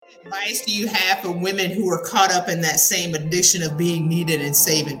Advice do you have for women who are caught up in that same addiction of being needed and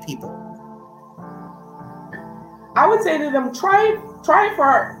saving people? I would say to them, try it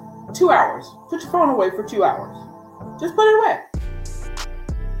for 2 hours. Put your phone away for 2 hours. Just put it away.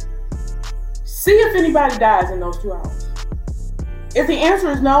 See if anybody dies in those 2 hours. If the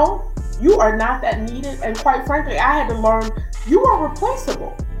answer is no, you are not that needed. And quite frankly, I had to learn you are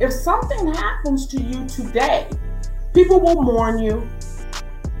replaceable. If something happens to you today, people will mourn you,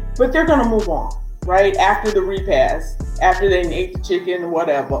 but they're going to move on, right? After the repast, after they ate the chicken or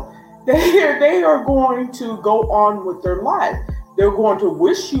whatever, they are going to go on with their life. They're going to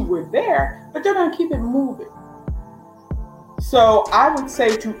wish you were there, but they're going to keep it moving. So I would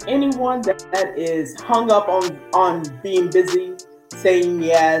say to anyone that is hung up on being busy, saying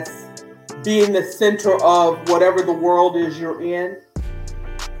yes, being the center of whatever the world is you're in,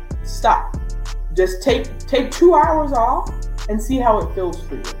 stop. Just take 2 hours off and see how it feels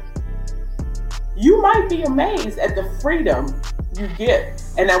for you. You might be amazed at the freedom you get.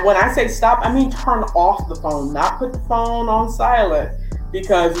 And then when I say stop, I mean turn off the phone, not put the phone on silent,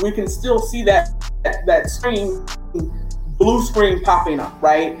 because we can still see that screen, blue screen popping up,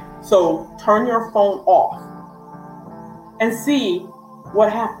 right? So turn your phone off and see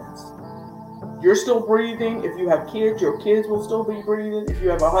what happens. You're still breathing. If you have kids, your kids will still be breathing. If you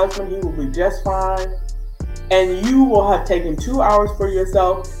have a husband, he will be just fine. And you will have taken 2 hours for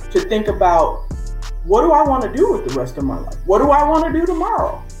yourself to think about, what do I want to do with the rest of my life? What do I want to do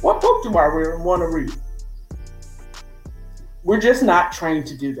tomorrow? What book do I want to read? We're just not trained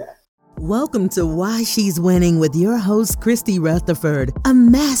to do that. Welcome to Why She's Winning with your host, Christy Rutherford, a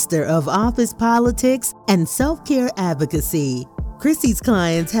master of office politics and self-care advocacy. Christy's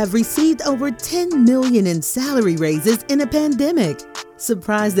clients have received over $10 million in salary raises in a pandemic.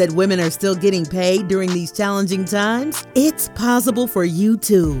 Surprised that women are still getting paid during these challenging times? It's possible for you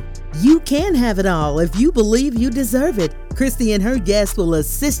too. You can have it all if you believe you deserve it. Christy and her guests will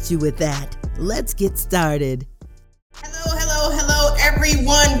assist you with that. Let's get started. Hello,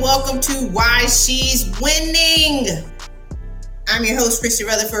 everyone. Welcome to Why She's Winning. I'm your host, Christy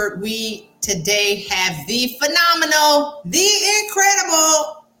Rutherford. We today have the phenomenal, the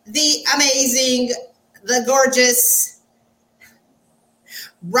incredible, the amazing, the gorgeous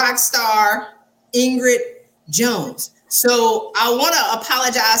rock star Ingrid Jones. So I want to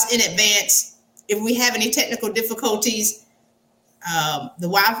apologize in advance if we have any technical difficulties. The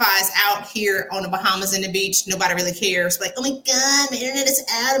Wi-Fi is out here on the Bahamas and the beach. Nobody really cares. Like, oh my God, my internet is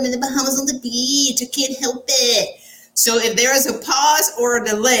out. I'm in the Bahamas on the beach. I can't help it. So if there is a pause or a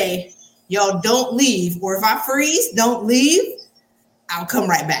delay, y'all don't leave. Or if I freeze, don't leave. I'll come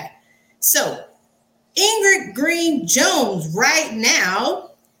right back. So Ingrid Green Jones right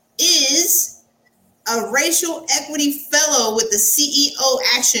now is a racial equity fellow with the CEO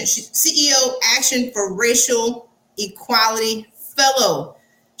Action for Racial Equality Fellow.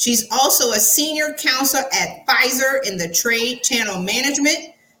 She's also a senior counselor at Pfizer in the trade channel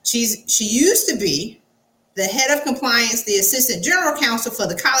management. She used to be the head of compliance, the assistant general counsel for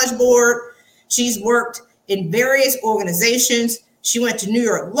the College Board. She's worked in various organizations. She went to New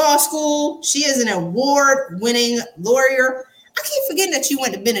York Law School. She is an award-winning lawyer. I keep forgetting that she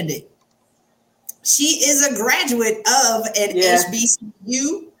went to Benedict. She is a graduate of an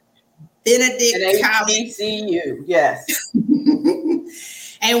HBCU, Benedict College. HBCU, yes.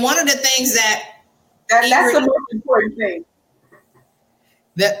 And one of the things that's the most important thing.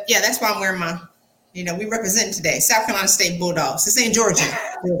 That's why I'm wearing my, we represent today, South Carolina State Bulldogs. This ain't Georgia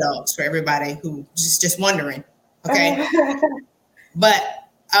Bulldogs for everybody who just wondering, okay? But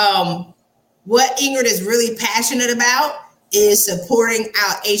what Ingrid is really passionate about is supporting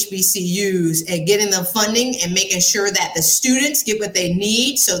our HBCUs and getting them funding and making sure that the students get what they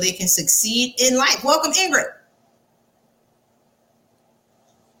need so they can succeed in life. Welcome, Ingrid.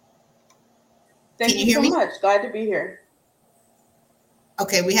 Thank you so much. Glad to be here.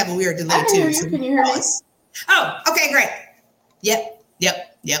 Okay, we have a weird delay I can too. hear you. Can you hear me? Oh, okay, great. Yep.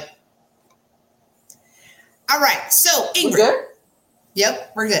 All right, so Ingrid. We're good?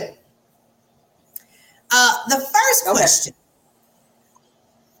 Yep, we're good. The first question.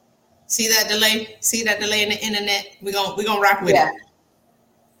 See that delay? See that delay in the internet? We're gonna rock with it.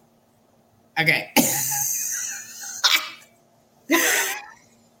 Okay.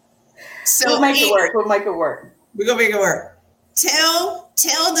 So we'll make it work. We're gonna make it work. Tell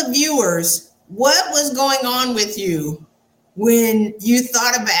the viewers what was going on with you when you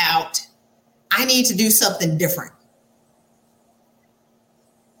thought about, I need to do something different.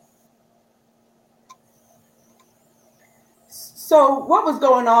 So what was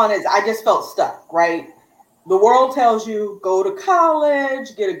going on is I just felt stuck, right? The world tells you go to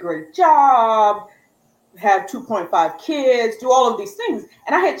college, get a great job, have 2.5 kids, do all of these things.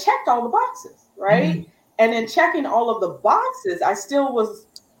 And I had checked all the boxes, right? Mm-hmm. And in checking all of the boxes, I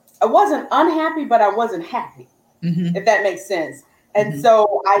wasn't unhappy, but I wasn't happy, if that makes sense. And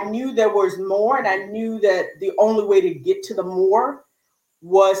so I knew there was more, and I knew that the only way to get to the more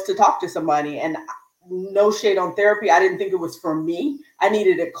was to talk to somebody. And no shade on therapy. I didn't think it was for me. I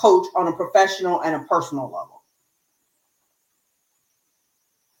needed a coach on a professional and a personal level.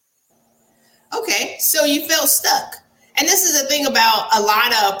 Okay, so you felt stuck. And this is the thing about a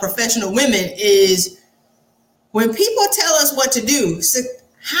lot of professional women is when people tell us what to do,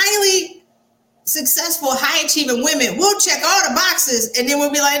 highly successful, high achieving women will check all the boxes and then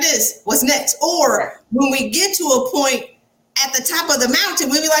we'll be like this, what's next? Or when we get to a point at the top of the mountain,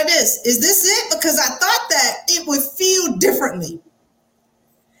 we'll be like this, is this it? Because I thought that it would feel differently.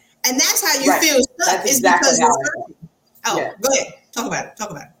 And that's how you feel stuck. That's exactly how I felt. Oh, yeah. Go ahead. Talk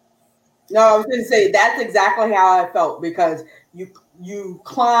about it. No, I was going to say that's exactly how I felt, because you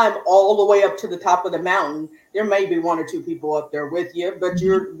climb all the way up to the top of the mountain. There may be one or two people up there with you, but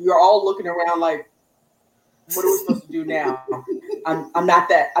you're all looking around like, what are we supposed to do now? I'm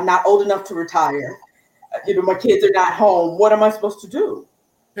not old enough to retire. My kids are not home. What am I supposed to do?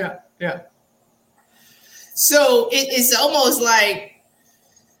 Yeah. So it's almost like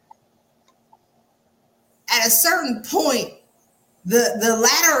at a certain point, the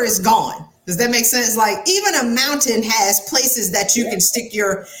ladder is gone. Does that make sense? Like even a mountain has places that you can stick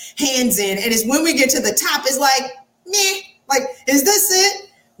your hands in. And it's when we get to the top, it's like, meh, like, is this it?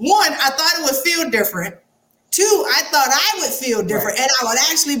 One, I thought it would feel different. Two, I thought I would feel different and I would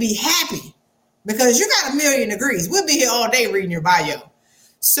actually be happy because you got 1,000,000 degrees. We'll be here all day reading your bio.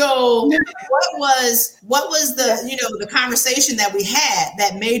 So what was the, the conversation that we had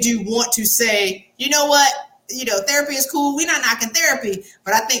that made you want to say, you know what? Therapy is cool. We're not knocking therapy,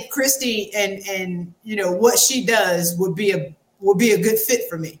 but I think Christy and what she does would be a good fit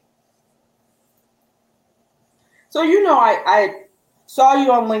for me. So, I saw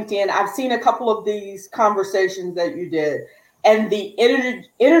you on LinkedIn. I've seen a couple of these conversations that you did, and the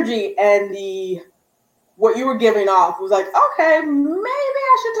energy and what you were giving off was like, okay, maybe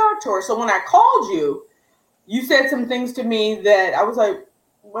I should talk to her. So when I called you, you said some things to me that I was like,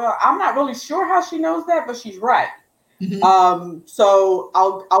 well, I'm not really sure how she knows that, but she's right. Mm-hmm. So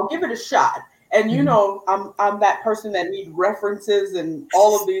I'll give it a shot. And I'm that person that needs references and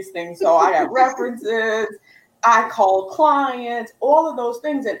all of these things. So I got references. I called clients, all of those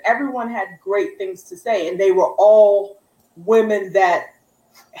things, and everyone had great things to say. And they were all women that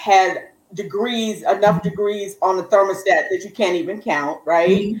had enough degrees on the thermostat that you can't even count, right?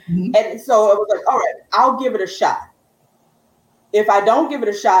 Mm-hmm. And so it was like, all right, I'll give it a shot. If I don't give it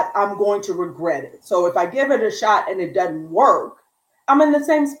a shot, I'm going to regret it. So if I give it a shot and it doesn't work, I'm in the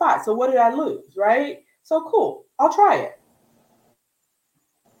same spot. So what did I lose, right? So cool. I'll try it.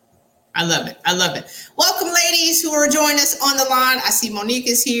 I love it. Welcome, ladies who are joining us on the line. I see Monique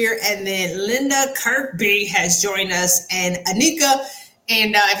is here, and then Linda Kirkby has joined us, and Anika.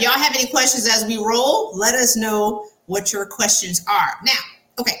 And if y'all have any questions as we roll, let us know what your questions are. Now,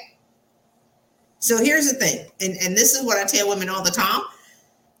 okay. So here's the thing, and this is what I tell women all the time,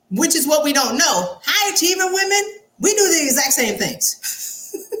 which is what we don't know. High achieving women, we do the exact same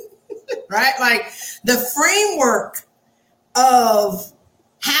things, right? Like the framework of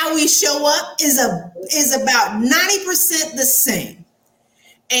how we show up is about 90% the same.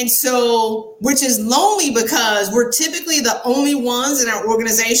 And so, which is lonely because we're typically the only ones in our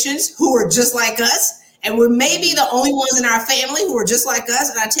organizations who are just like us. And we're maybe the only ones in our family who are just like us.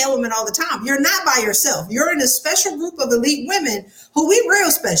 And I tell women all the time, you're not by yourself. You're in a special group of elite women who we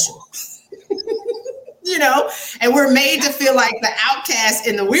real special, and we're made to feel like the outcasts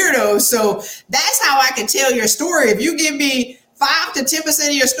and the weirdos. So that's how I can tell your story. If you give me 5 to 10%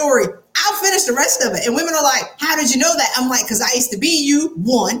 of your story, I'll finish the rest of it. And women are like, how did you know that? I'm like, because I used to be you,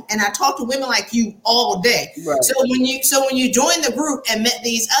 one, and I talk to women like you all day. Right. So when you joined the group and met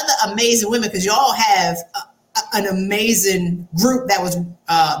these other amazing women, because you all have an amazing group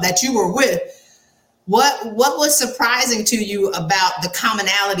that you were with, what was surprising to you about the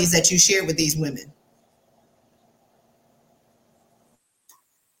commonalities that you shared with these women?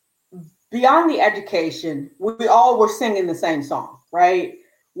 Beyond the education, we all were singing the same song, right?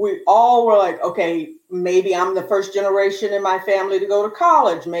 We all were like, okay, maybe I'm the first generation in my family to go to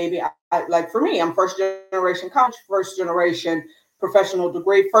college. Maybe like for me, I'm first generation college, first generation professional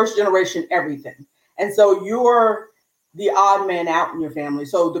degree, first generation everything. And so you're the odd man out in your family.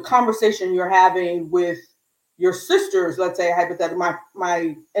 So the conversation you're having with your sisters, let's say hypothetically,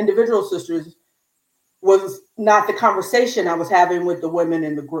 my individual sisters, was not the conversation I was having with the women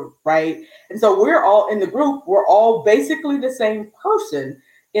in the group, right? And so we're all in the group, we're all basically the same person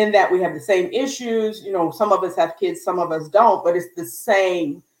in that we have the same issues. You know, some of us have kids, some of us don't, but it's the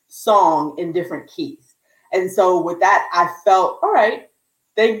same song in different keys. And so with that, I felt, all right,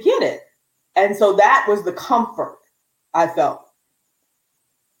 they get it. And so that was the comfort I felt.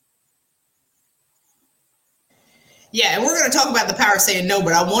 Yeah, and we're going to talk about the power of saying no,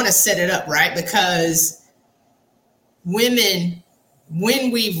 but I want to set it up, right? Because women,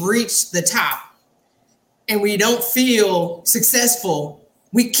 when we've reached the top and we don't feel successful,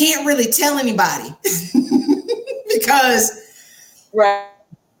 we can't really tell anybody because right.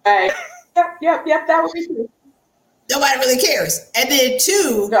 Yep, that would be true. Nobody really cares. And then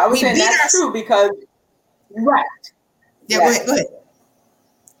two, no, I was saying that's true because right. Yeah, go ahead.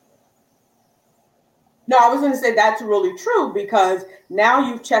 No, I was going to say that's really true because now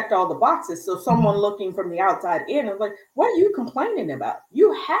you've checked all the boxes. So someone looking from the outside in is like, what are you complaining about?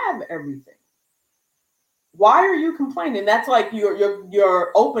 You have everything. Why are you complaining? That's like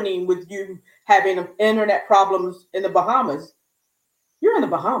your opening with you having internet problems in the Bahamas. You're in the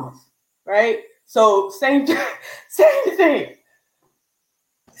Bahamas, right? So same thing.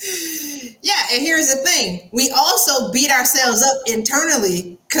 Yeah, and here's the thing. We also beat ourselves up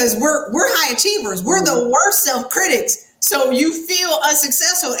internally because we're high achievers. We're the worst self-critics. So you feel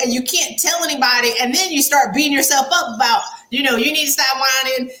unsuccessful and you can't tell anybody. And then you start beating yourself up about, you need to stop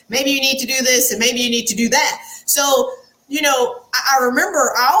whining. Maybe you need to do this and maybe you need to do that. So,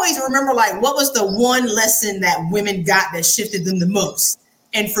 I always remember like, what was the one lesson that women got that shifted them the most?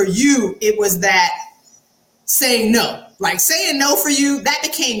 And for you, it was that saying no. Like saying no for you, that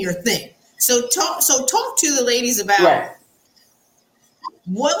became your thing. So talk to the ladies about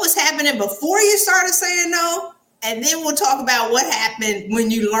what was happening before you started saying no, and then we'll talk about what happened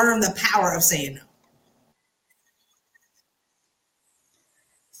when you learned the power of saying no.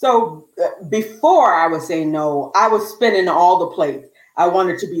 So before I was saying no, I was spinning all the plates. I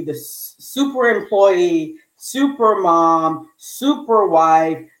wanted to be the super employee, super mom, super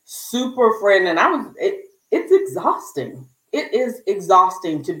wife, super friend, and it's exhausting. It is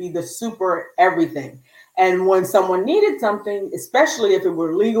exhausting to be the super everything. And when someone needed something, especially if it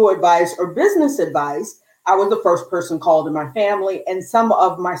were legal advice or business advice, I was the first person called in my family and some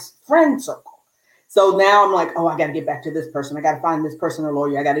of my friend circle. So now I'm like, oh, I got to get back to this person. I got to find this person a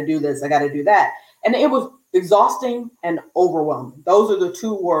lawyer. I got to do this. I got to do that. And it was exhausting and overwhelming. Those are the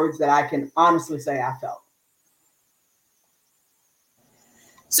two words that I can honestly say I felt.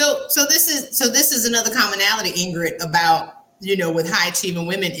 So this is another commonality, Ingrid, about, with high achieving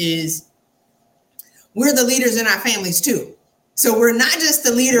women is we're the leaders in our families too. So we're not just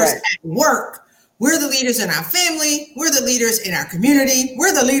the leaders at work. We're the leaders in our family. We're the leaders in our community.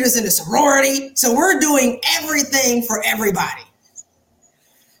 We're the leaders in the sorority. So we're doing everything for everybody.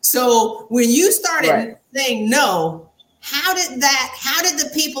 So when you started saying no, how did the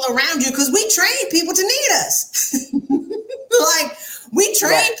people around you, because we train people to need us. Like we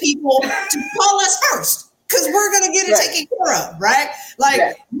train people to call us first because we're going to get it taken care of. Right.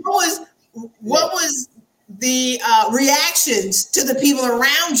 Like what was the reactions to the people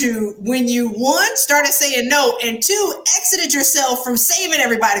around you when you, one, started saying no, and two, exited yourself from saving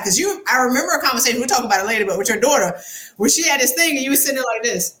everybody? Because I remember a conversation, we'll talk about it later, but with your daughter, where she had this thing and you were sitting there like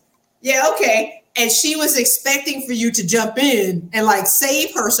this. Yeah, okay. And she was expecting for you to jump in and like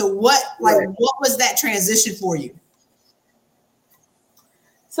save her. So what was that transition for you?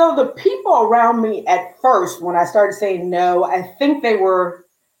 So the people around me at first, when I started saying no, I think they were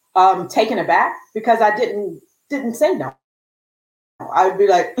taken aback because I didn't say no. I'd be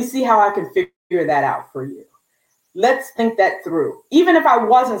like, let me see how I can figure that out for you. Let's think that through. Even if I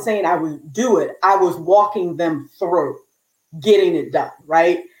wasn't saying I would do it, I was walking them through getting it done,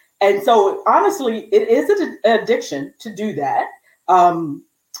 right? And so honestly, it is an addiction to do that.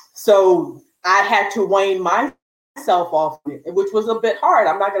 So I had to wane myself off, which was a bit hard.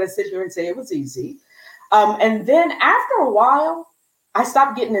 I'm not going to sit here and say it was easy. And then after a while, I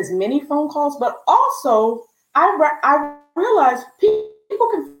stopped getting as many phone calls, but also I realized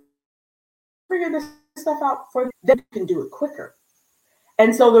people can figure this stuff out for them. They can do it quicker.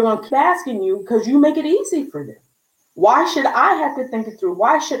 And so they're going to keep asking you because you make it easy for them. Why should I have to think it through?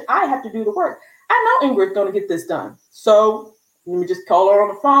 Why should I have to do the work? I know Ingrid's going to get this done. So let me just call her on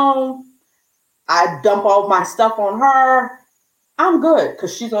the phone. I dump all my stuff on her. I'm good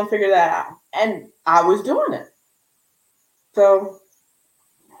because she's going to figure that out. And I was doing it. So.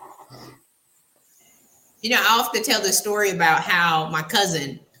 I often tell this story about how my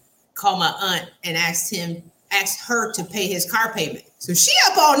cousin called my aunt and asked her to pay his car payment. So she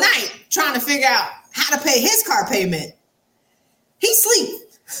up all night trying to figure out how to pay his car payment, he sleep.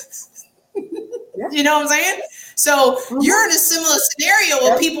 Yeah. You know what I'm saying? So you're in a similar scenario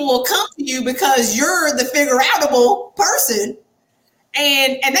where people will come to you because you're the figure outable person,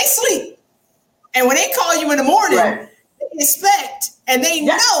 and they sleep. And when they call you in the morning, they expect, and they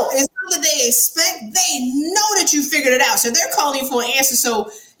know, it's not that they expect, they know that you figured it out. So they're calling you for an answer.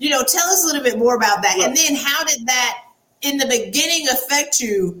 So, tell us a little bit more about that. Right. And then how did that in the beginning affect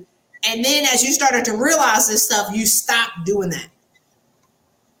you? And then as you started to realize this stuff, you stopped doing that.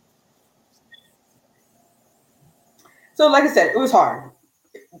 So like I said, it was hard.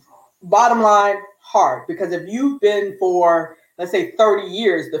 Bottom line, hard. Because if you've been for, let's say, 30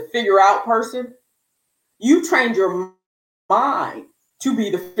 years, the figure out person, you trained your mind to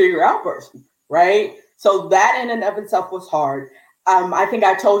be the figure out person, right? So that in and of itself was hard. I think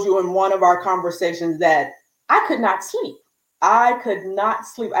I told you in one of our conversations that I could not sleep. I could not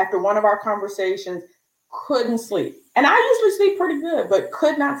sleep after one of our conversations, couldn't sleep. And I usually sleep pretty good, but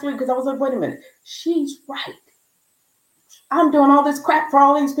could not sleep because I was like, wait a minute, she's right. I'm doing all this crap for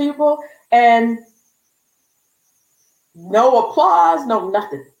all these people and no applause, no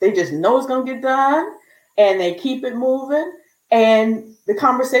nothing. They just know it's going to get done and they keep it moving. And the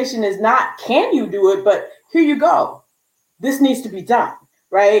conversation is not, can you do it? But here you go. This needs to be done,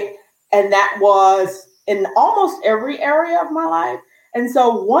 right? And that was in almost every area of my life. And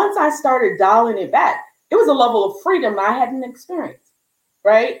so once I started dialing it back, it was a level of freedom I hadn't experienced,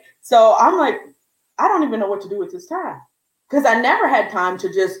 right? So I'm like, I don't even know what to do with this time. Because I never had time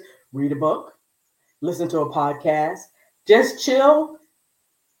to just read a book, listen to a podcast, just chill.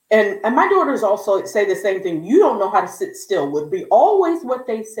 And my daughters also say the same thing. You don't know how to sit still would be always what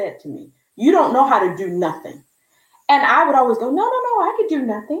they said to me. You don't know how to do nothing. And I would always go, no, I could do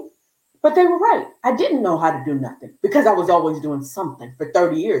nothing. But they were right. I didn't know how to do nothing because I was always doing something. For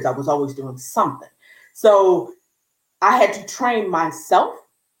 30 years, I was always doing something. So I had to train myself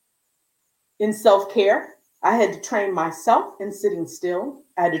in self-care. I had to train myself in sitting still.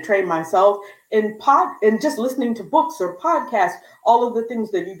 I had to train myself in just listening to books or podcasts, all of the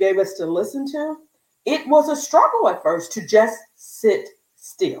things that you gave us to listen to. It was a struggle at first to just sit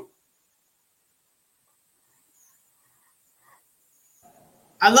still.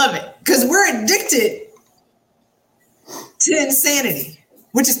 I love it because we're addicted to insanity,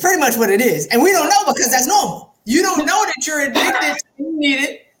 which is pretty much what it is. And we don't know because that's normal. You don't know that you're addicted. You need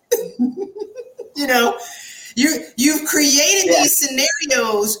it. You've created these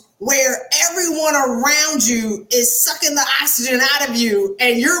scenarios where everyone around you is sucking the oxygen out of you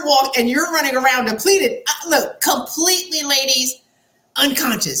and you're running around depleted. Look, completely, ladies,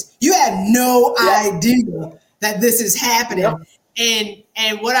 unconscious. You have no idea that this is happening. Yep.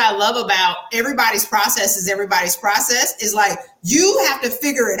 And what I love about everybody's process is like, you have to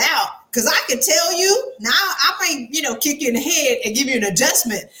figure it out. Because I can tell you now, I might, kick you in the head and give you an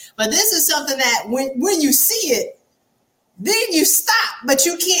adjustment. But this is something that when you see it, then you stop. But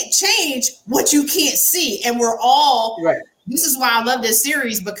you can't change what you can't see. And we're all right. This is why I love this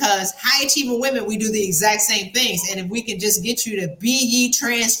series, because high achieving women, we do the exact same things. And if we can just get you to be ye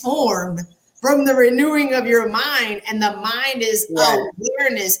transformed from the renewing of your mind, and the mind is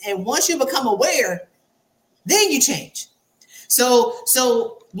awareness. And once you become aware, then you change. So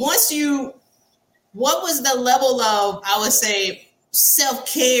what was the level of, I would say,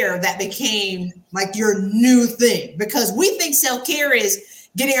 self-care that became like your new thing? Because we think self-care is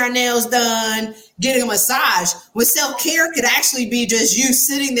getting our nails done, getting a massage, when self-care could actually be just you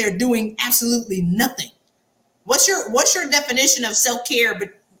sitting there doing absolutely nothing. What's your definition of self-care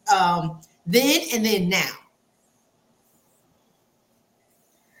then and then now?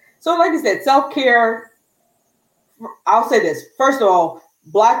 So like I said, self-care, I'll say this. First of all,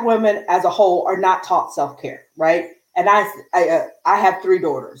 Black women as a whole are not taught self-care, right? And I have 3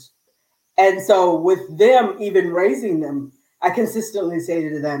 daughters. And so with them, even raising them, I consistently say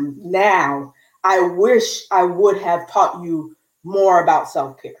to them, now, I wish I would have taught you more about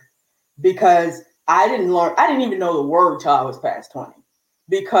self-care, because I didn't even know the word till I was past 20,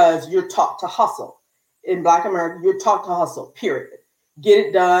 because you're taught to hustle. In Black America, you're taught to hustle, period. Get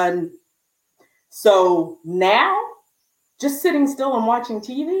it done. So now, just sitting still and watching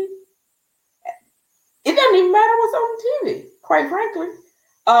TV, it doesn't even matter what's on TV, quite frankly.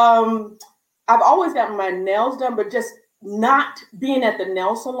 I've always gotten my nails done, but just not being at the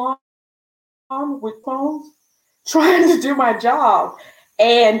nail salon with phones, trying to do my job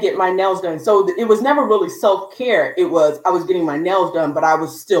and get my nails done. So it was never really self-care. I was getting my nails done, but I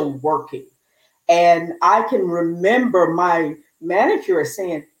was still working. And I can remember my manicurist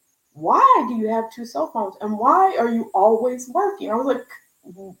saying, why do you have 2 cell phones? And why are you always working? I was like,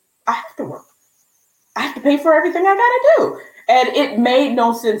 I have to work. I have to pay for everything I got to do. And it made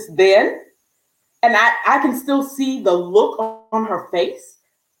no sense then. And I can still see the look on her face,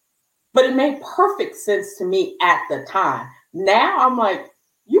 but it made perfect sense to me at the time. Now I'm like,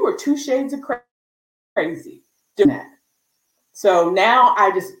 you were 2 shades of crazy doing that. So now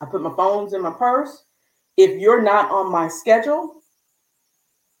I put my phones in my purse. If you're not on my schedule,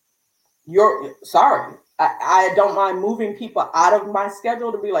 you're sorry. I don't mind moving people out of my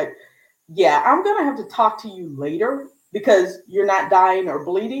schedule to be like, yeah, I'm going to have to talk to you later because you're not dying or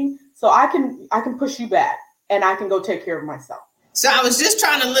bleeding. So I can push you back and I can go take care of myself. So I was just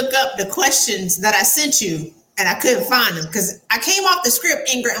trying to look up the questions that I sent you and I couldn't find them because I came off the script,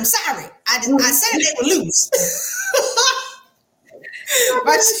 Ingrid. I'm sorry. I said they were loose.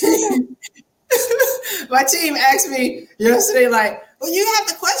 My team asked me yesterday, like, well, you have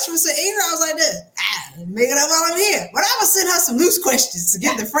the questions for Ingrid. I was like, this, make it up while I'm here. But I was send her some loose questions to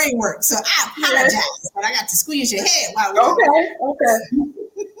get the framework. So I apologize, but I got to squeeze your head while we're okay.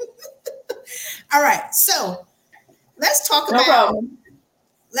 All right. So let's talk about,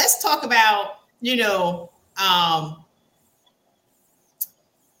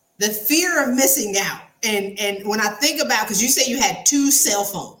 the fear of missing out. And when I think about, because you say you had 2 cell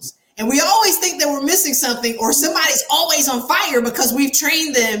phones, and we always think that we're missing something or somebody's always on fire because we've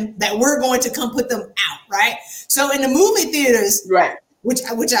trained them that we're going to come put them out, right? So in the movie theaters, right, which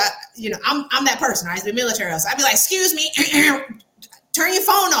I, I'm that person. I used to be military, so I'd be like, excuse me, turn your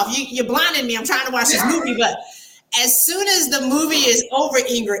phone off. You're blinding me. I'm trying to watch this movie, but as soon as the movie is over,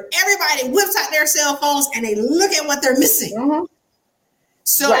 Ingrid, everybody whips out their cell phones and they look at what they're missing. Mm-hmm.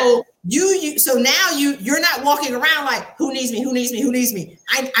 So right. So now you're not walking around like, who needs me? Who needs me? Who needs me?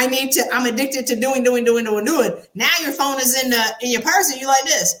 I'm addicted to doing. Now your phone is in your purse and you're like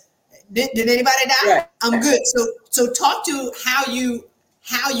this. Did anybody die? Right. I'm good. So talk to how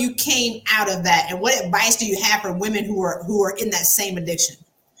you came out of that and what advice do you have for women who are in that same addiction?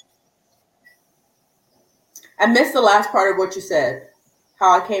 I missed the last part of what you said.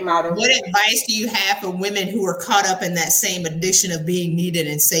 How I came out of. What advice do you have for women who are caught up in that same addiction of being needed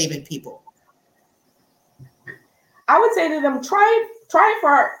and saving people? I would say to them, try it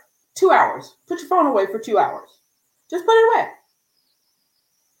for 2 hours. Put your phone away for 2 hours. Just put it away.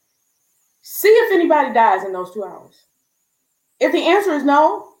 See if anybody dies in those 2 hours. If the answer is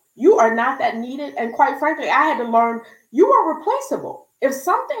no, you are not that needed. And quite frankly, I had to learn you are replaceable. If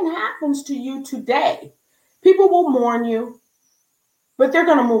something happens to you today, people will mourn you. But they're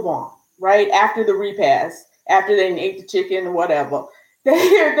going to move on, right? After the repast, after they ate the chicken or whatever,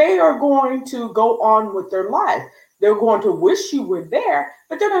 they are going to go on with their life. They're going to wish you were there,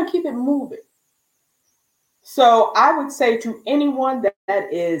 but they're going to keep it moving. So I would say to anyone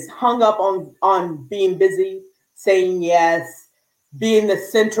that is hung up on being busy, saying yes, being the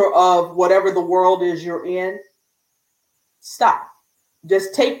center of whatever the world is you're in, stop.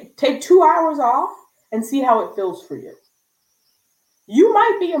 Just take 2 hours off and see how it feels for you. You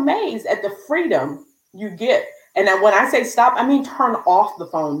might be amazed at the freedom you get. And then when I say stop, I mean turn off the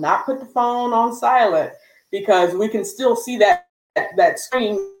phone, not put the phone on silent, because we can still see that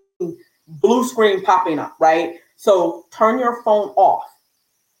screen, blue screen popping up, right? So turn your phone off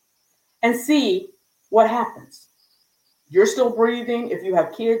and see what happens. You're still breathing. If you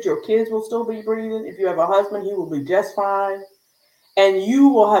have kids, your kids will still be breathing. If you have a husband, he will be just fine. And you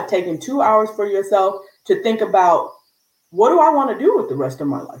will have taken 2 hours for yourself to think about, what do I want to do with the rest of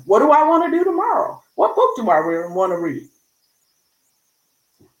my life? What do I want to do tomorrow? What book do I want to read?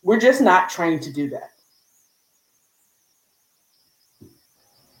 We're just not trained to do that.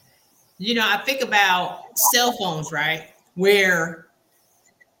 I think about cell phones, right? Where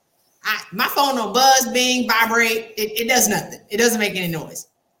my phone don't buzz, bing, vibrate. It does nothing. It doesn't make any noise.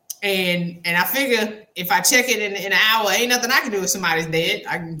 And I figure if I check it in an hour, ain't nothing I can do if somebody's dead.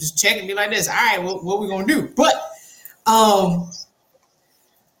 I can just check and be like this. All right, what we going to do? But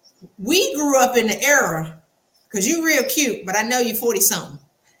we grew up in the era, because you're real cute, but I know you're 40 something.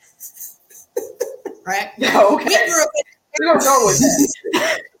 Right? Yeah, okay. We grew up in the go with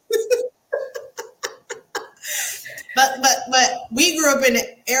that. but we grew up in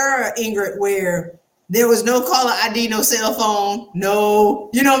the era, Ingrid, where there was no caller ID, no cell phone, no,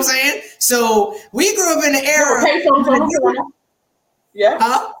 you know what I'm saying? So we grew up in the era. Payphones on the corner. Yeah.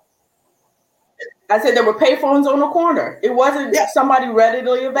 Huh? I said there were payphones on the corner. It wasn't somebody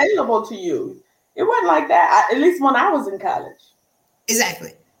readily available to you. It wasn't like that, at least when I was in college.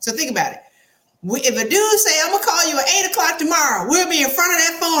 Exactly. So think about it. If a dude say, I'm going to call you at 8 o'clock tomorrow, we'll be in front of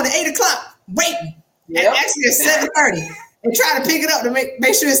that phone at 8 o'clock waiting. Yep. And actually it's 7:30 and try to pick it up to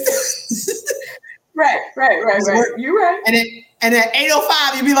make sure it's Right. You're right. And at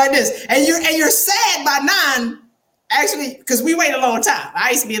 8:05, you'd be like this. And you're sad by 9, actually, because we wait a long time.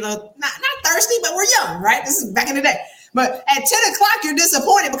 I used to be a little, not thirsty, but we're young, right? This is back in the day. But at 10 o'clock, you're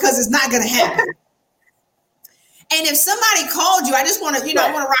disappointed because it's not going to happen. And if somebody called you, I just want to,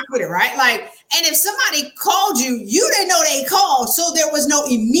 I want to rock with it, right? Like, and if somebody called you, you didn't know they called. So there was no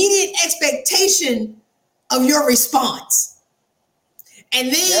immediate expectation of your response.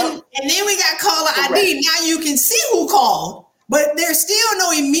 And then we got caller ID. Now you can see who called, but there's still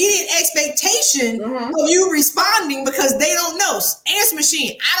no immediate expectation of you responding because they don't know. Answer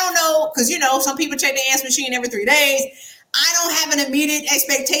machine, I don't know, because some people check the answer machine every 3 days. I don't have an immediate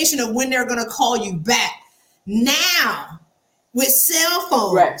expectation of when they're going to call you back. Now, with cell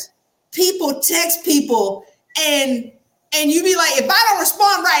phones, people text people, and you be like, if I don't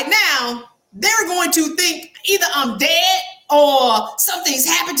respond right now, they're going to think either I'm dead or something's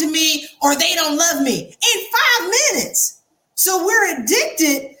happened to me or they don't love me in 5 minutes. So we're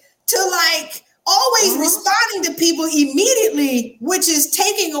addicted to always responding to people immediately, which is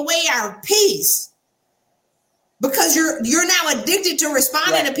taking away our peace. Because you're now addicted to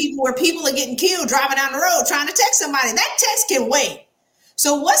responding to people where people are getting killed driving down the road trying to text somebody. That text can wait.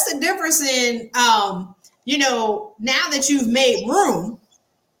 So what's the difference in, now that you've made room,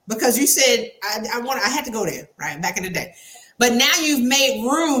 because you said, I had to go there, right, back in the day. But now you've made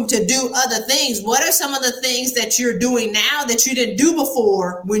room to do other things. What are some of the things that you're doing now that you didn't do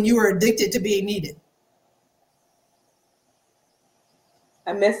before when you were addicted to being needed?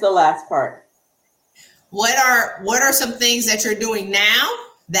 I missed the last part. What are some things that you're doing now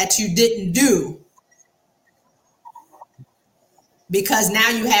that you didn't do? Because now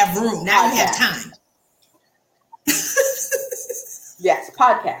you have room. Now you have time. Yes,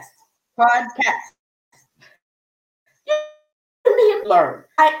 podcast. You need to learn.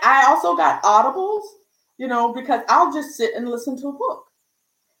 I also got audibles, because I'll just sit and listen to a book.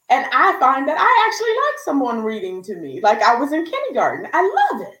 And I find that I actually like someone reading to me. Like I was in kindergarten. I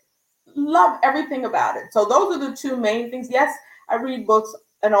love it. Love everything about it. So those are the two main things. Yes, I read books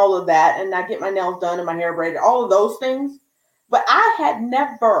and all of that, and I get my nails done and my hair braided, all of those things. But I had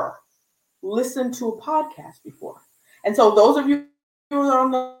never listened to a podcast before. And so those of you who are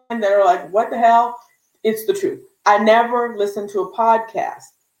on the line that are like, what the hell? It's the truth. I never listened to a podcast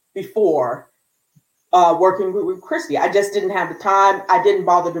before working with Christy. I just didn't have the time. I didn't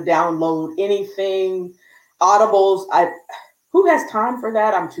bother to download anything. Audibles, who has time for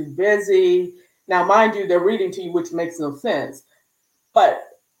that? I'm too busy. Now, mind you, they're reading to you, which makes no sense. But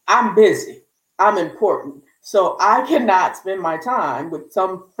I'm busy. I'm important. So I cannot spend my time with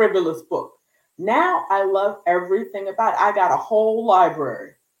some frivolous book. Now I love everything about it. I got a whole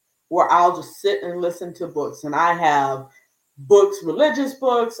library where I'll just sit and listen to books. And I have books, religious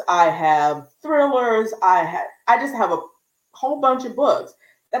books. I have thrillers. I just have a whole bunch of books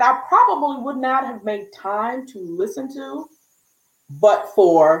that I probably would not have made time to listen to, but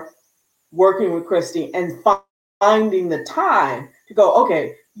for working with Christy and finding the time to go,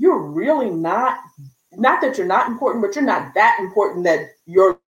 okay, you're really not that you're not important, but you're not that important that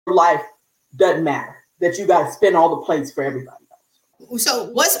your life doesn't matter, that you got to spin all the plates for everybody else. So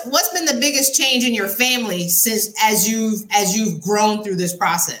what's been the biggest change in your family since as you've grown through this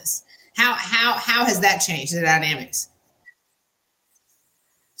process? How has that changed the dynamics?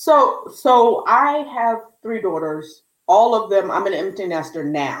 So I have 3 daughters. All of them, I'm an empty nester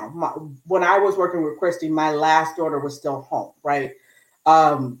now. When I was working with Christy, my last daughter was still home, right?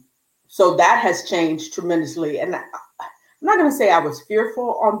 So that has changed tremendously. And I'm not going to say I was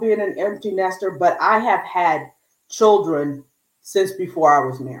fearful on being an empty nester, but I have had children since before I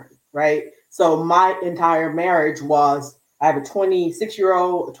was married, right? So my entire marriage was, I have a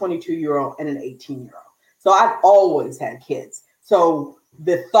 26-year-old, a 22-year-old, and an 18-year-old. So I've always had kids. So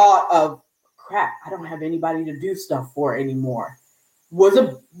the thought of, crap, I don't have anybody to do stuff for anymore was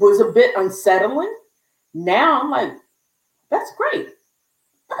a bit unsettling. Now I'm like, that's great.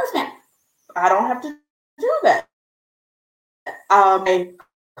 Perfect. I don't have to do that. I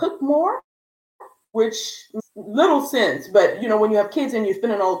cook more, which little sense, but when you have kids and you're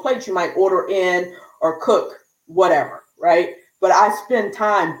spinning all the plates, you might order in or cook whatever, right? But I spend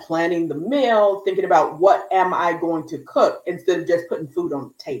time planning the meal, thinking about what am I going to cook instead of just putting food on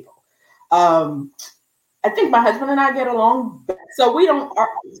the table. I think my husband and I get along, so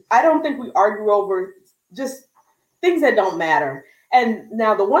I don't think we argue over just things that don't matter. And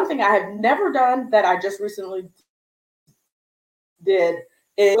now the one thing I have never done that I just recently did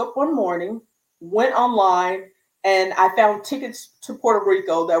is up one morning, went online, and I found tickets to Puerto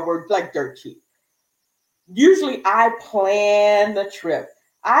Rico that were like dirt cheap. Usually I plan the trip.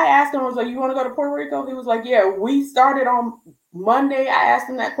 I asked him, I was like, you want to go to Puerto Rico? He was like, yeah, we started on Monday. I asked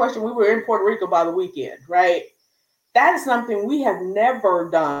him that question. We were in Puerto Rico by the weekend, right? That is something we have never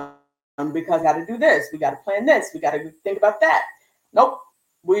done because we got to do this. We got to plan this. We got to think about that. Nope.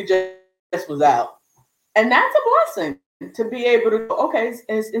 We just was out. And that's a blessing to be able to, okay,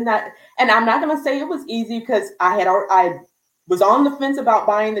 it's in that. And I'm not going to say it was easy because I was on the fence about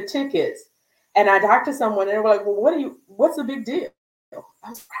buying the tickets. And I talked to someone and they were like, well, what's the big deal? I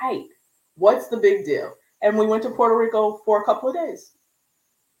was right. What's the big deal? And we went to Puerto Rico for a couple of days.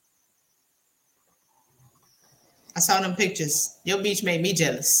 I saw them pictures. Your beach made me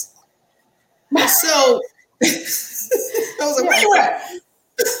jealous. So I was like, where you at?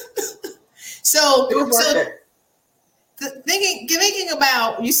 Thinking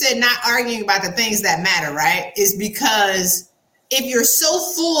about, you said not arguing about the things that matter, right? Is because if you're so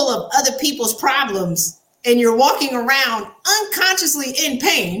full of other people's problems and you're walking around unconsciously in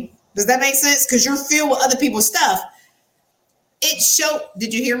pain, does that make sense? Because you're filled with other people's stuff.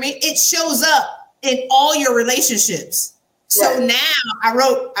 Did you hear me? It shows up in all your relationships. So right. Now I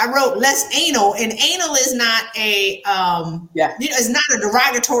wrote less anal, and anal is not it's not a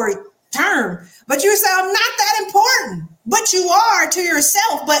derogatory term, but you say, I'm not that important, but you are to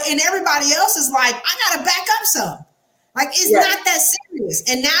yourself, but in everybody else's life, I got to back up some. Like, it's not that serious.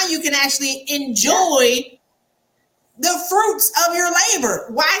 And now you can actually enjoy the fruits of your labor.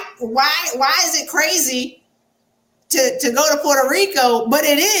 Why is it crazy to go to Puerto Rico, but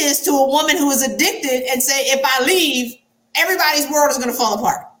it is to a woman who is addicted and say, if I leave, everybody's world is going to fall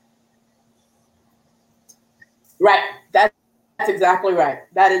apart. Right. That's exactly right.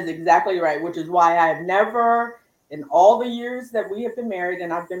 That is exactly right, which is why I've never, in all the years that we have been married,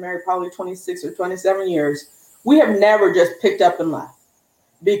 and I've been married probably 26 or 27 years, we have never just picked up and left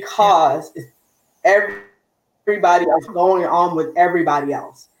because everybody else going on with everybody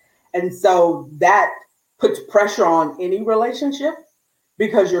else. And so that puts pressure on any relationship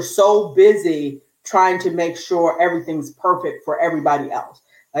because you're so busy trying to make sure everything's perfect for everybody else.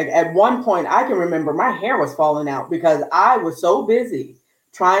 Like at one point, I can remember my hair was falling out because I was so busy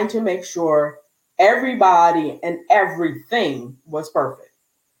trying to make sure everybody and everything was perfect.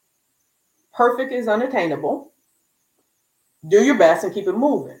 Perfect is unattainable. Do your best and keep it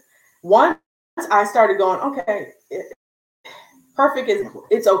moving. Once I started going, okay, perfect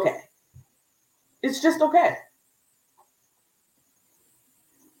it's okay. It's just okay.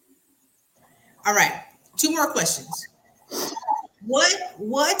 All right. 2 more questions.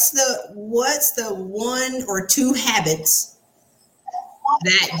 What's the 1 or 2 habits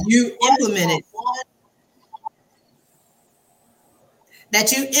that you implemented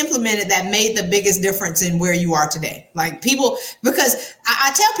that made the biggest difference in where you are today? Like people, because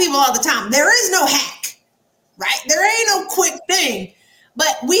I tell people all the time, there is no hack, right? There ain't no quick thing,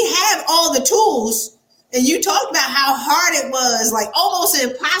 but we have all the tools. And you talked about how hard it was, like almost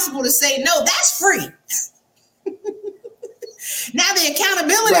impossible to say, no, that's free. Now the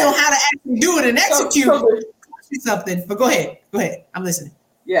accountability on how to actually do it and execute something. But go ahead. I'm listening.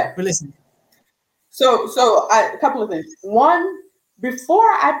 Yeah. We're listening. So a couple of things. One, before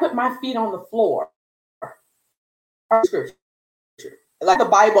I put my feet on the floor, scripture, like the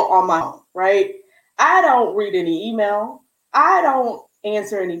Bible on my own, right? I don't read any email. I don't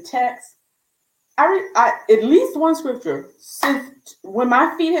answer any text. I at least one scripture. Since when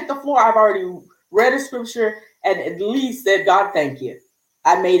my feet hit the floor, I've already read a scripture and at least said, God, thank you.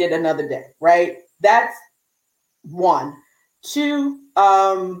 I made it another day, right? That's 1. 2,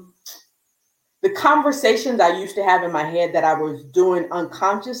 the conversations I used to have in my head that I was doing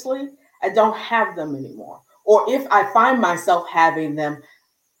unconsciously, I don't have them anymore. Or if I find myself having them,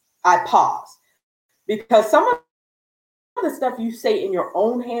 I pause. Because some of the stuff you say in your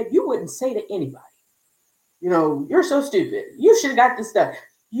own head, you wouldn't say to anybody. You know, you're so stupid. You should have got this stuff.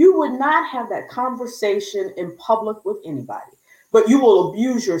 You would not have that conversation in public with anybody, but you will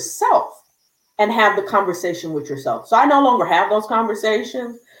abuse yourself and have the conversation with yourself. So I no longer have those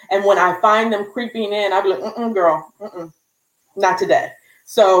conversations. And when I find them creeping in, I'll be like, girl, not today.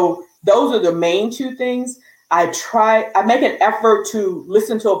 So those are the main 2 things. I make an effort to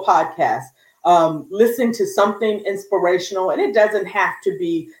listen to a podcast, listen to something inspirational. And it doesn't have to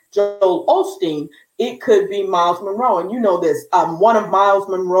be Joel Osteen. It could be Miles Monroe. And you know this, one of Miles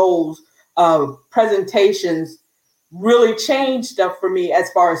Monroe's presentations really changed stuff for me as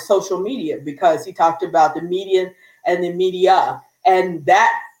far as social media, because he talked about the median and the media. And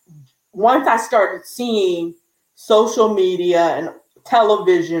that once I started seeing social media and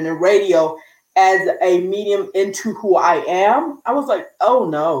television and radio as a medium into who I am, I was like, oh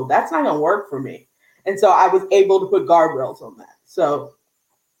no, that's not going to work for me. And so I was able to put guardrails on that. So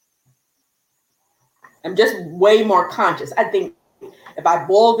I'm just way more conscious. I think if I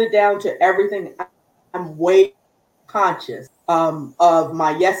boiled it down to everything, I'm way conscious of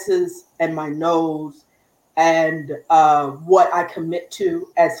my yeses and my nos, and what I commit to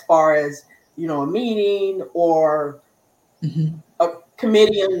as far as, a meeting or a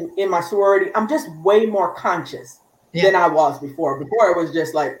committee in my sorority. I'm just way more conscious than I was before. Before it was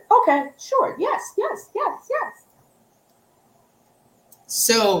just like, okay, sure, yes.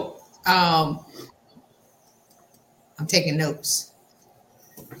 So I'm taking notes.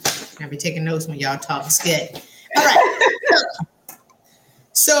 I'll be taking notes when y'all talk skit. All right.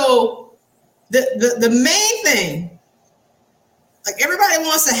 So the main thing, like everybody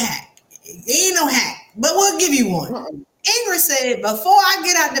wants a hack. It ain't no hack, but we'll give you one. Ingrid said, before I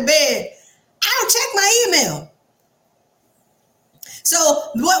get out the bed, I'll check my email. So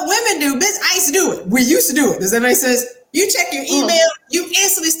what women do, I used to do it. We used to do it. Does that make sense? You check your email, you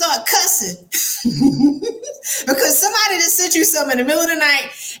instantly start cussing because somebody just sent you something in the middle of the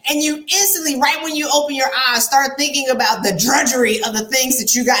night, and you instantly, right when you open your eyes, start thinking about the drudgery of the things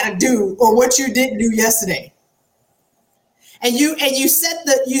that you got to do or what you didn't do yesterday. And you set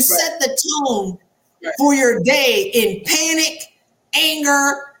the tone for your day in panic,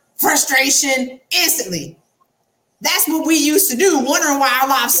 anger, frustration instantly. That's what we used to do, wondering why our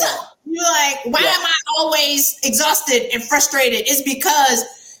lives suck. You're like, why am I always exhausted and frustrated? It's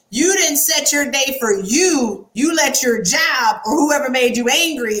because you didn't set your day for you. You let your job or whoever made you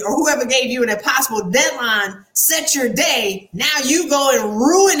angry or whoever gave you an impossible deadline set your day. Now you go and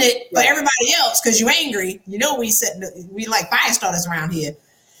ruin it for everybody else because you're angry. We like fire starters around here.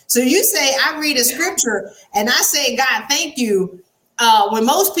 So you say, I read a scripture and I say, God, thank you. When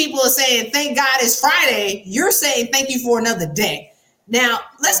most people are saying, thank God it's Friday, you're saying, thank you for another day. Now,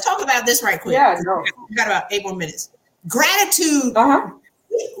 let's talk about this right quick. Yeah, no. We've got about 8 more minutes. Gratitude.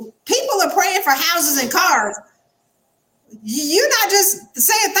 People are praying for houses and cars. You're not just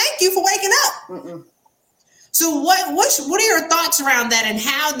saying thank you for waking up. So what are your thoughts around that and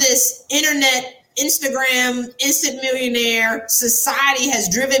how this internet, Instagram, instant millionaire society has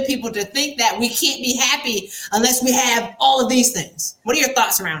driven people to think that we can't be happy unless we have all of these things? What are your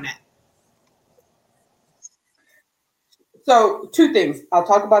thoughts around that? So 2 things. I'll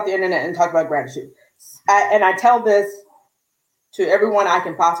talk about the internet and talk about gratitude. And I tell this to everyone I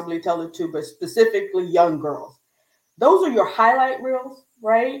can possibly tell it to, but specifically young girls. Those are your highlight reels,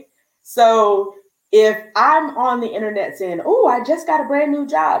 right? So if I'm on the internet saying, oh, I just got a brand new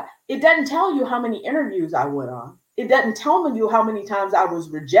job, it doesn't tell you how many interviews I went on. It doesn't tell you how many times I was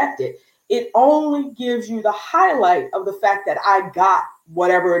rejected. It only gives you the highlight of the fact that I got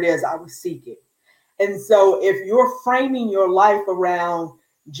whatever it is I was seeking. And so if you're framing your life around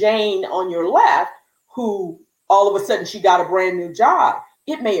Jane on your left, who all of a sudden she got a brand new job,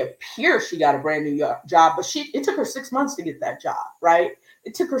 it may appear she got a brand new job, but it took her 6 months to get that job, right?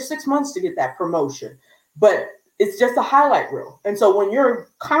 It took her 6 months to get that promotion, but it's just a highlight reel. And so when you're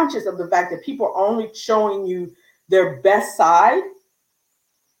conscious of the fact that people are only showing you their best side,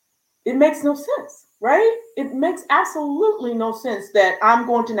 it makes no sense, right? It makes absolutely no sense that I'm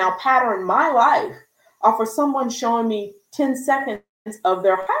going to now pattern my life off of someone showing me 10 seconds of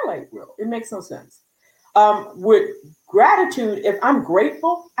their highlight reel. It makes no sense. With gratitude, if I'm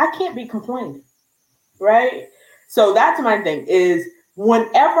grateful, I can't be complaining, right? So that's my thing is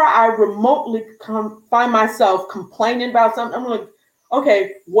whenever I remotely find myself complaining about something, I'm like,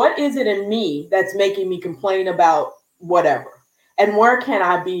 okay, what is it in me that's making me complain about whatever? And where can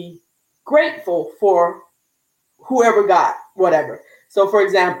I be grateful for whoever got whatever? So for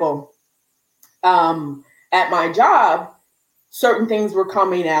example, at my job, certain things were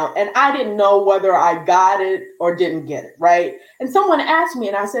coming out and I didn't know whether I got it or didn't get it, right? And someone asked me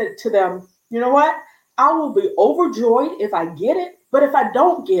and I said to them, you know what? I will be overjoyed if I get it, but if I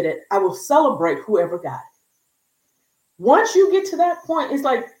don't get it, I will celebrate whoever got it. Once you get to that point, it's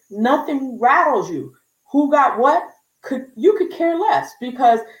like nothing rattles you. Who got what? You could care less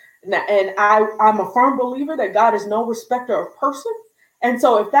because, and I'm a firm believer that God is no respecter of person. And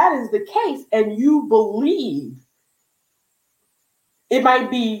so if that is the case and you believe, it might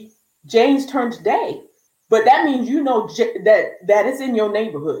be Jane's turn today, but that means you know that it's in your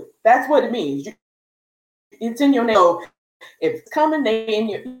neighborhood. That's what it means. It's in your neighborhood. If it's coming,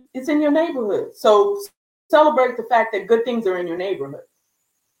 it's in your neighborhood. So celebrate the fact that good things are in your neighborhood.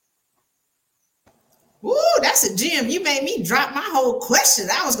 Ooh, that's a gem. You made me drop my whole question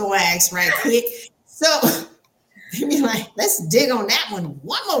I was going to ask right quick. So you be like, let's dig on that one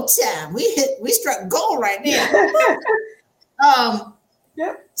more time. We struck gold right there.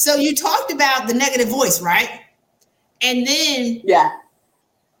 Yep. So you talked about the negative voice, right? And then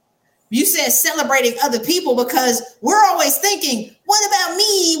you said celebrating other people, because we're always thinking, what about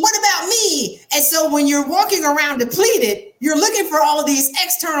me? What about me? And so when you're walking around depleted, you're looking for all of these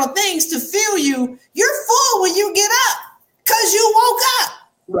external things to fill you. You're full when you get up because you woke up.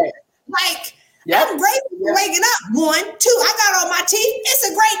 Right. Like, yep. I'm grateful for waking up. 1, 2, I got all my teeth. It's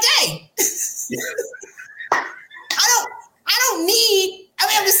a great day. I don't need,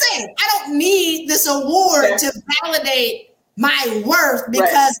 I'm just saying, I don't need this award to validate my worth,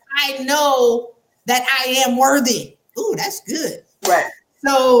 because I know that I am worthy. Ooh, that's good. Right.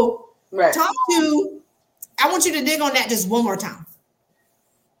 So I want you to dig on that just one more time.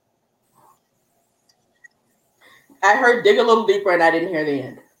 I heard dig a little deeper and I didn't hear the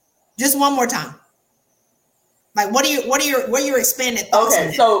end. Just one more time. Like, what are your expanded thoughts?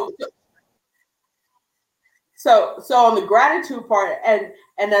 Okay, so on the gratitude part and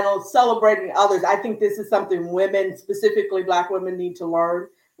then on celebrating others, I think this is something women, specifically Black women, need to learn,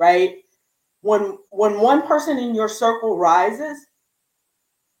 right? When one person in your circle rises,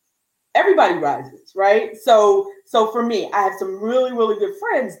 everybody rises, right? So for me, I have some really, really good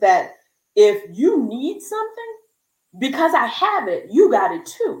friends that if you need something, because I have it, you got it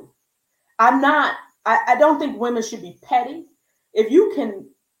too. I don't think women should be petty. If you can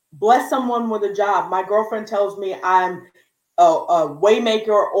bless someone with a job, my girlfriend tells me I'm a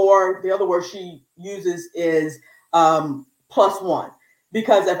waymaker, or the other word she uses is +1.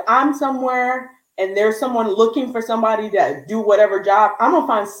 Because if I'm somewhere and there's someone looking for somebody to do whatever job, I'm gonna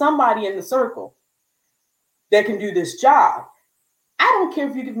find somebody in the circle that can do this job. I don't care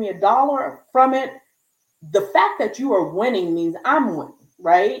if you give me $1 from it. The fact that you are winning means I'm winning,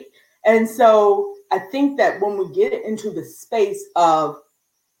 right? And so I think that when we get into the space of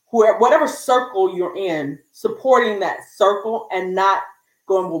whatever circle you're in, supporting that circle and not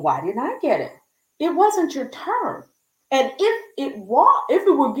going, well, why didn't I get it? It wasn't your turn. And if it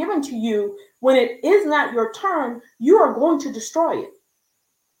were given to you when it is not your turn, you are going to destroy it.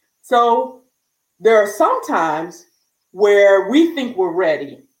 So there are some times where we think we're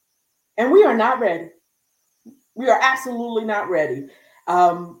ready and we are not ready. We are absolutely not ready.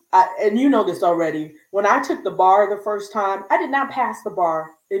 And you know this already. When I took the bar the first time, I did not pass the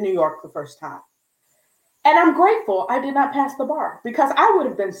bar in New York the first time. And I'm grateful I did not pass the bar, because I would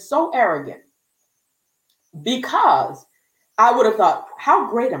have been so arrogant, because I would have thought, how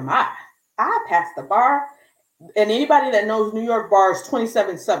great am I? I passed the bar. And anybody that knows New York bar is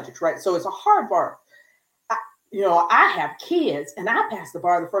 27 subjects, right? So it's a hard bar. I have kids and I passed the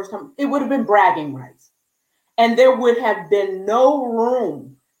bar the first time. It would have been bragging rights. And there would have been no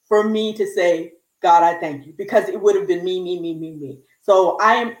room for me to say, God, I thank you, because it would have been me. So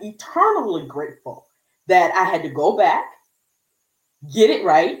I am eternally grateful that I had to go back, get it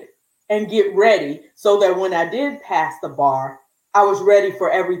right, and get ready so that when I did pass the bar, I was ready for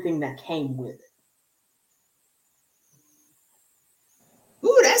everything that came with it.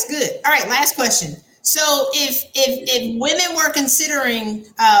 Ooh, that's good. All right, last question. So if women were considering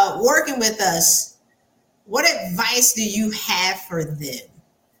working with us, what advice do you have for them?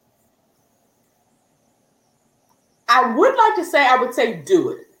 I would like to say, I would say do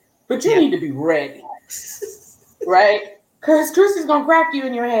it, but you need to be ready, right? Because Chrissy's going to crack you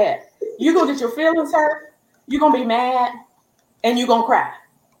in your head. You're going to get your feelings hurt. You're going to be mad, and you're going to cry.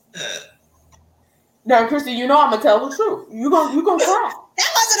 Now, Chrissy, you know I'm going to tell the truth. You're going to cry.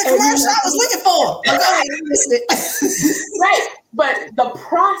 That wasn't a commercial I was looking for. Go ahead and listen. Right, but the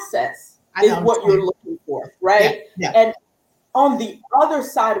process is what you're looking for, right? Yeah. And on the other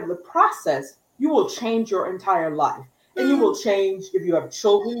side of the process, you will change your entire life. And you will change, if you have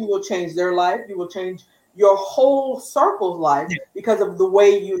children, you will change their life. You will change your whole circle's life because of the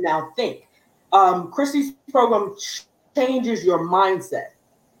way you now think. Chrissy's program changes your mindset.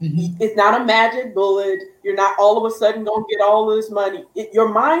 Mm-hmm. It's not a magic bullet. You're not all of a sudden going to get all of this money. Your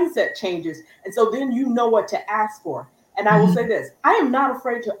mindset changes. And so then you know what to ask for. And I will say this, I am not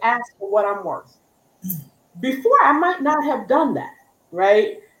afraid to ask for what I'm worth. Before, I might not have done that,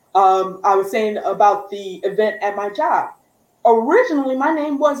 right? I was saying about the event at my job. Originally, my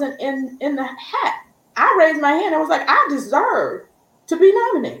name wasn't in the hat. I raised my hand. I was like, I deserve to be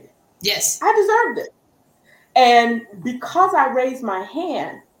nominated. Yes. I deserved it. And because I raised my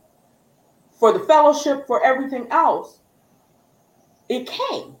hand for the fellowship, for everything else, it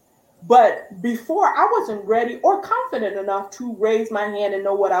came. But before, I wasn't ready or confident enough to raise my hand and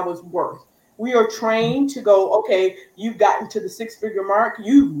know what I was worth. We are trained to go, okay, you've gotten to the 6-figure mark,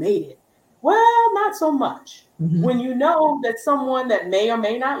 you've made it. Well, not so much. Mm-hmm. When you know that someone that may or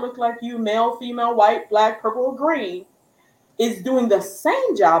may not look like you, male, female, white, black, purple, or green, is doing the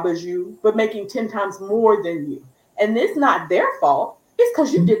same job as you, but making 10 times more than you. And it's not their fault. It's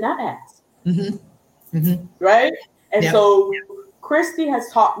because you did not ask. Mm-hmm. Mm-hmm. Right? And Yep. so Christy has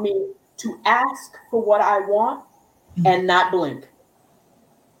taught me to ask for what I want and not blink.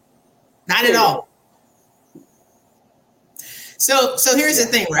 Not at all. So here's the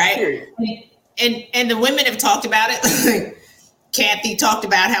thing, right? Period. And the women have talked about it. Kathy talked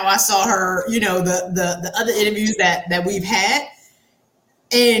about how I saw her, the other interviews that we've had.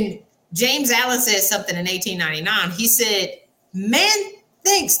 And James Allen said something in 1899. He said, man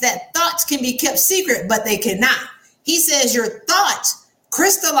thinks that thoughts can be kept secret, but they cannot. He says your thoughts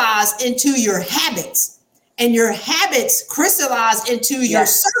crystallize into your habits, and your habits crystallize into your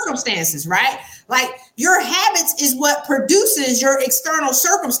circumstances, right? Like your habits is what produces your external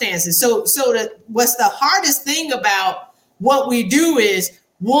circumstances. So what's the hardest thing about what we do is,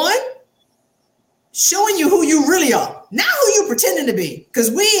 one, showing you who you really are, not who you're pretending to be.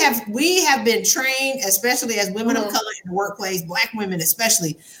 Because we have been trained, especially as women of color in the workplace, Black women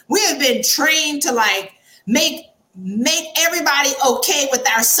especially, we have been trained to like make everybody okay with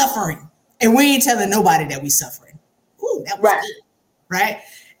our suffering. And we ain't telling nobody that we suffering. Ooh, that was good. Right?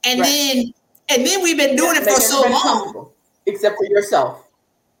 And then we've been doing it for so long. Except for yourself.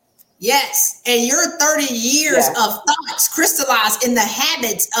 Yes. And your 30 years of thoughts crystallized in the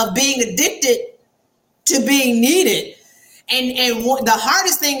habits of being addicted to being needed. And the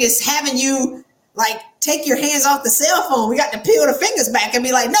hardest thing is having you like take your hands off the cell phone. We got to peel the fingers back and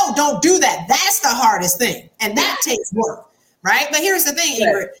be like, no, don't do that. That's the hardest thing. And that takes work. Right. But here's the thing,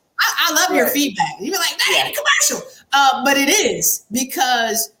 Ingrid. I love your feedback. You be like, that ain't a commercial. But it is,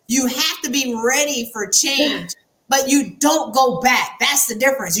 because you have to be ready for change. But you don't go back. That's the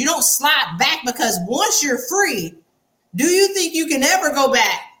difference. You don't slide back, because once you're free, do you think you can ever go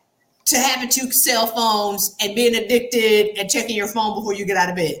back to having 2 cell phones and being addicted and checking your phone before you get out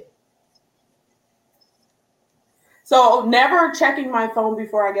of bed? So never checking my phone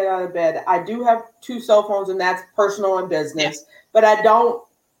before I get out of bed. I do have 2 cell phones, and that's personal and business. But I don't,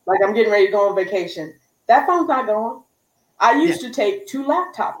 like, I'm getting ready to go on vacation. That phone's not going. I used to take 2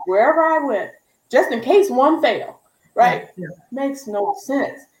 laptops wherever I went, just in case one failed. Right? Makes no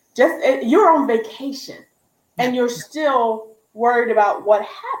sense. Just you're on vacation and you're still worried about what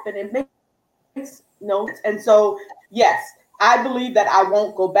happened. It makes no sense. And so, yes, I believe that I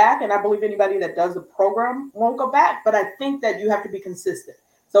won't go back, and I believe anybody that does the program won't go back. But I think that you have to be consistent.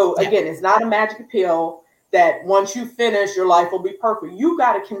 So again, it's not a magic pill that once you finish, your life will be perfect. You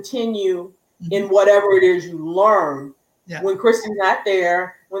got to continue in whatever it is you learn. When Christy's not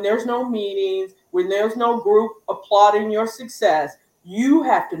there, when there's no meetings, when there's no group applauding your success, you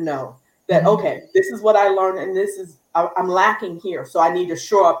have to know that, okay, this is what I learned, and I'm lacking here. So I need to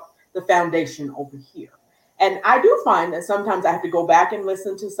shore up the foundation over here. And I do find that sometimes I have to go back and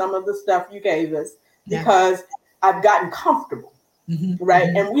listen to some of the stuff you gave us because I've gotten comfortable, right?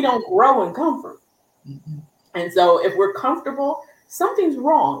 And we don't grow in comfort. And so if we're comfortable, something's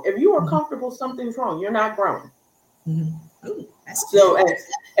wrong. If you are comfortable, something's wrong. You're not growing. Ooh, so,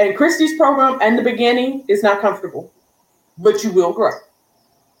 and Christy's program in the beginning is not comfortable, but you will grow.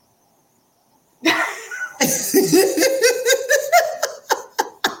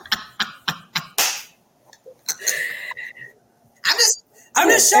 I'm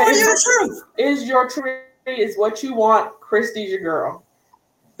just showing you the truth. Is your tree is what you want. Christy's your girl.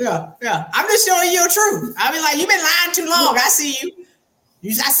 Yeah. I'm just showing you the truth. I mean, like, you've been lying too long. I see you.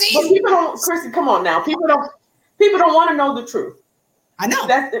 I see you. People don't, Christy, come on now. People don't want to know the truth. I know.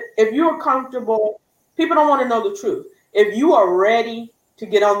 If you are comfortable, people don't want to know the truth. If you are ready to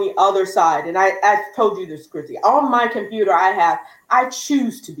get on the other side, and I've told you this, Christy, on my computer I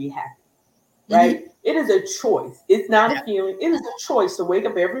choose to be happy, right? It is a choice. It's not a feeling. It is a choice to wake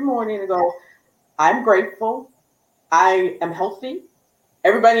up every morning and go, I'm grateful. I am healthy.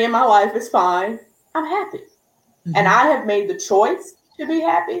 Everybody in my life is fine. I'm happy. And I have made the choice to be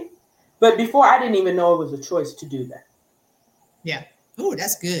happy. But before, I didn't even know it was a choice to do that. Yeah. Oh,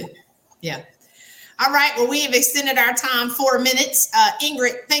 that's good. Yeah. All right. Well, we have extended our time 4 minutes.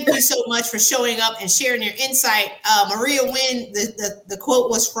 Ingrid, thank you so much for showing up and sharing your insight. Maria Wynn, the quote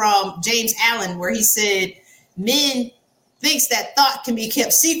was from James Allen, where he said, men thinks that thought can be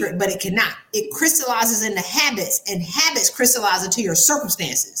kept secret, but it cannot. It crystallizes into habits, and habits crystallize into your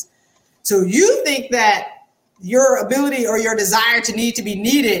circumstances. So you think that your ability or your desire to need to be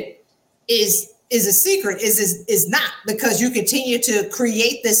needed is a secret, is not, because you continue to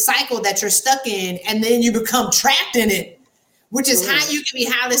create this cycle that you're stuck in, and then you become trapped in it, which is how you can be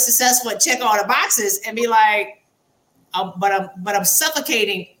highly successful and check all the boxes and be like, but I'm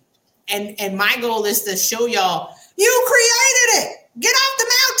suffocating. And my goal is to show y'all, you created it. Get off the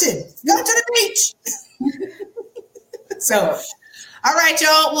mountain. Go to the beach. So, All right,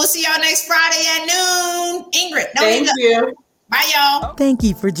 y'all. We'll see y'all next Friday at noon. Ingrid, Thank you. Bye, y'all. Thank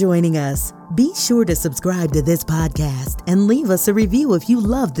you for joining us. Be sure to subscribe to this podcast and leave us a review if you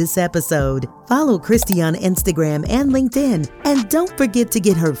love this episode. Follow Christy on Instagram and LinkedIn. And don't forget to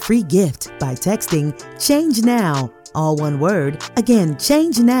get her free gift by texting Change Now, all one word. Again,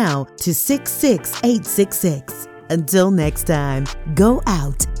 Change Now to 66866. Until next time, go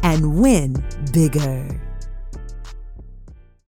out and win bigger.